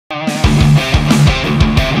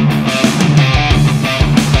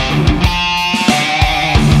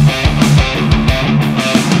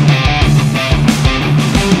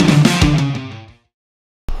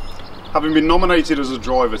Having been nominated as a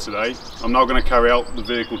driver today, I'm now going to carry out the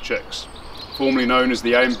vehicle checks, formerly known as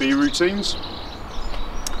the A and B routines.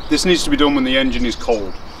 This needs to be done when the engine is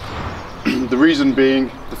cold. The reason being,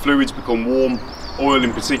 the fluids become warm, oil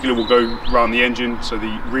in particular will go around the engine, so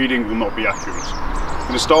the reading will not be accurate. I'm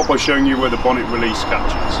going to start by showing you where the bonnet release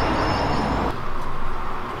catches.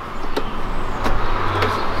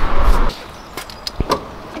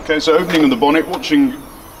 Okay, so opening of the bonnet, watching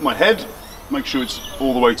my head, make sure it's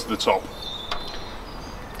all the way to the top.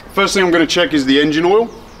 First thing I'm going to check is the engine oil.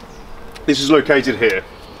 This is located here.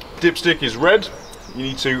 Dipstick is red. You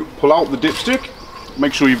need to pull out the dipstick,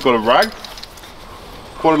 make sure you've got a rag.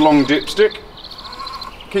 Quite a long dipstick.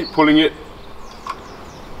 Keep pulling it.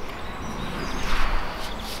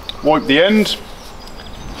 Wipe the end.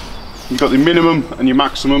 You've got the minimum and your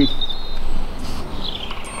maximum.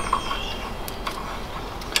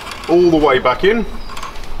 All the way back in.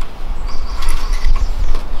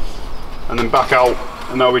 And then back out.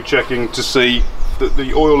 And now we're checking to see that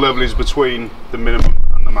the oil level is between the minimum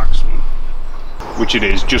and the maximum. Which it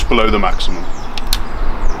is, just below the maximum.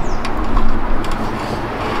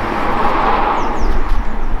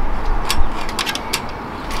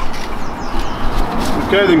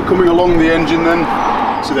 Okay, then coming along the engine then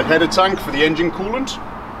to the header tank for the engine coolant.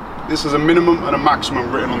 This has a minimum and a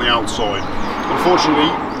maximum written on the outside.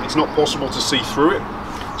 Unfortunately, it's not possible to see through it.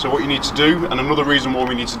 So what you need to do, and another reason why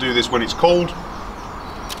we need to do this when it's cold,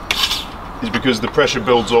 is because the pressure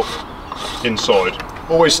builds up inside.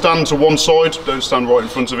 Always stand to one side, don't stand right in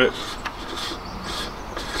front of it.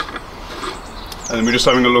 And then we're just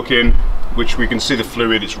having a look in, which we can see the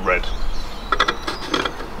fluid, it's red.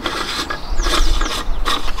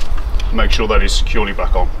 Make sure that is securely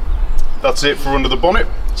back on. That's it for under the bonnet.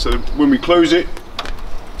 So when we close it,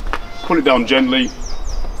 pull it down gently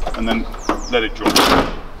and then let it drop.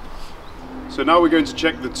 So now we're going to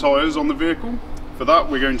check the tyres on the vehicle. For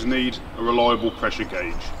that we're going to need a reliable pressure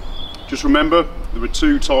gauge. Just remember, there are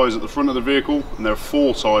 2 tyres at the front of the vehicle and there are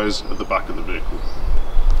 4 tyres at the back of the vehicle.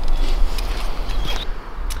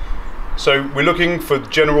 So we're looking for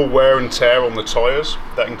general wear and tear on the tyres.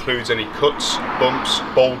 That includes any cuts, bumps,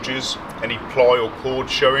 bulges, any ply or cord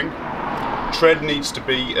showing. Tread needs to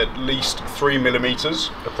be at least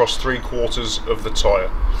 3mm across 3/4 of the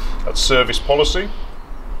tyre. That's service policy.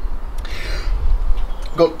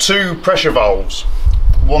 Got 2 pressure valves.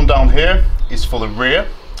 One down here is for the rear,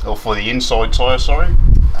 or for the inside tyre, sorry,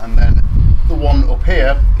 and then the one up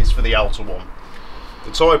here is for the outer one.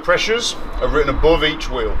 The tyre pressures are written above each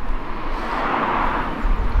wheel.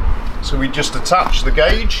 So we just attach the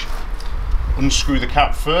gauge, unscrew the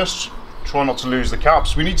cap first, try not to lose the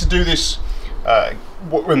caps. We need to do this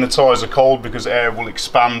when the tyres are cold because air will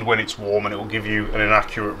expand when it's warm and it will give you an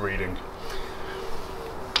inaccurate reading.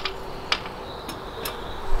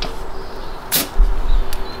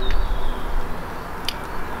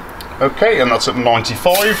 Okay, and that's at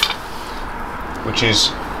 95, which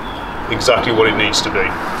is exactly what it needs to be.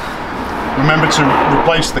 Remember to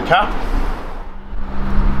replace the cap.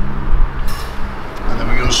 And then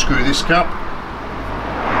we're going to screw this cap.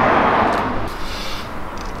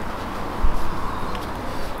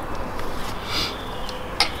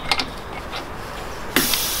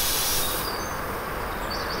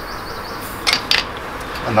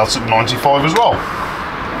 And that's at 95 as well.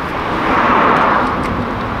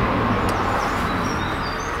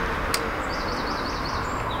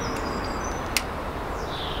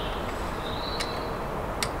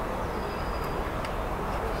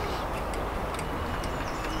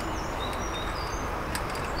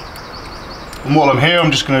 And while I'm here,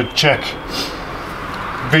 I'm just going to check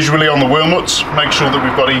visually on the wheel nuts, make sure that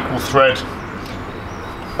we've got equal thread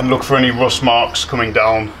and look for any rust marks coming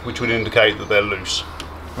down which would indicate that they're loose.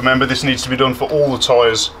 Remember, this needs to be done for all the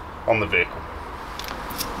tyres on the vehicle.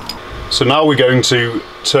 So now we're going to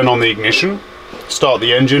turn on the ignition, start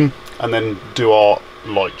the engine and then do our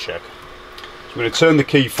light check. So we're going to turn the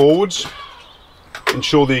key forwards,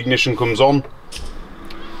 ensure the ignition comes on.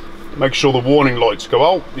 Make sure the warning lights go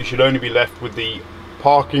out. You should only be left with the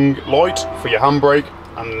parking light for your handbrake,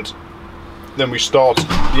 and then we start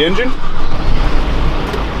the engine.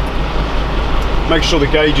 Make sure the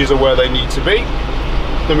gauges are where they need to be.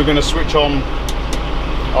 Then we're going to switch on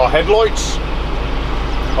our headlights,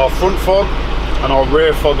 our front fog and our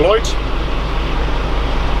rear fog light,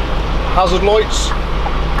 hazard lights,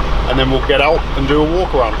 and then we'll get out and do a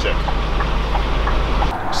walk around check.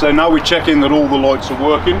 So now we're checking that all the lights are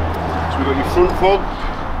working. So we've got your front fog,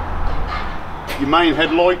 your main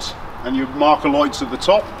headlight and your marker lights at the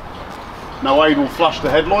top. Now Aid will flash the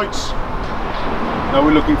headlights. Now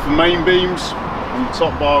we're looking for main beams on the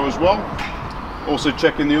top bar as well. Also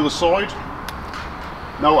checking the other side.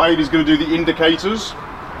 Now Aidy's going to do the indicators.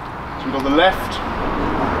 So we've got the left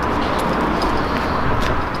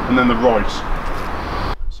and then the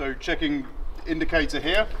right. So checking indicator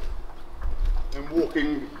here and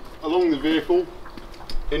walking along the vehicle,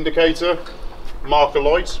 indicator, marker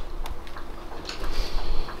light,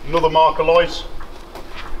 another marker light,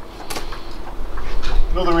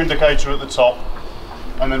 another indicator at the top,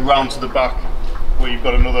 and then round to the back where you've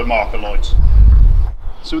got another marker light.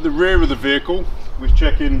 So at the rear of the vehicle, we're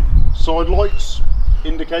checking side lights,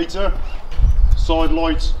 indicator, side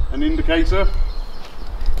light and indicator,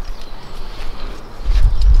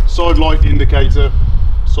 side light indicator,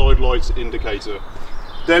 side light indicator.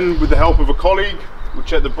 Then with the help of a colleague, we'll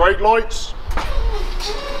check the brake lights.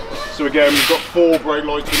 So again, we've got 4 brake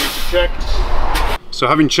lights we need to check. So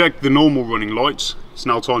having checked the normal running lights, it's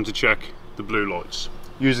now time to check the blue lights.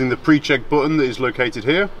 Using the pre-check button that is located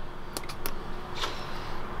here.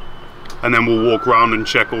 And then we'll walk around and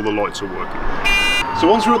check all the lights are working. So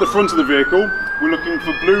once we're at the front of the vehicle, we're looking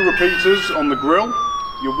for blue repeaters on the grille.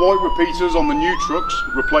 Your white repeaters on the new trucks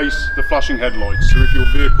replace the flashing headlights. So if your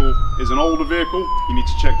vehicle is an older vehicle, you need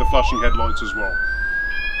to check the flashing headlights as well.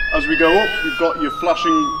 As we go up, we've got your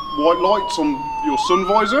flashing white lights on your sun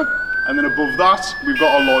visor, and then above that, we've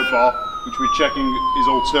got our light bar, which we're checking is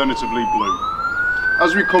alternatively blue.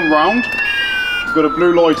 As we come round, we've got a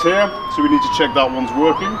blue light here, so we need to check that one's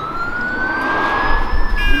working.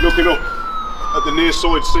 We're looking up at the near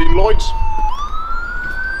side scene light.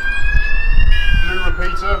 Blue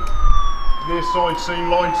repeater, near side scene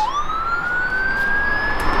light.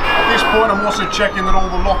 At this point I'm also checking that all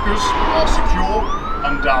the lockers are secure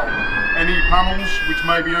and down. Any panels which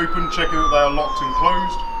may be open, checking that they are locked and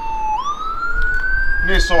closed.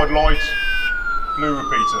 Near side light, blue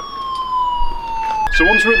repeater. So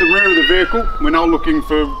once we're at the rear of the vehicle, we're now looking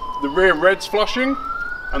for the rear reds flashing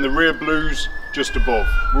and the rear blues just above.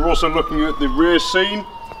 We're also looking at the rear scene,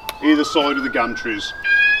 either side of the gantries.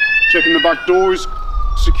 Checking the back door is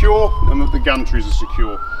secure and that the gantries are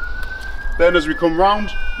secure. Then as we come round,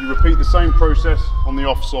 you repeat the same process on the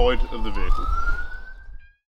off side of the vehicle.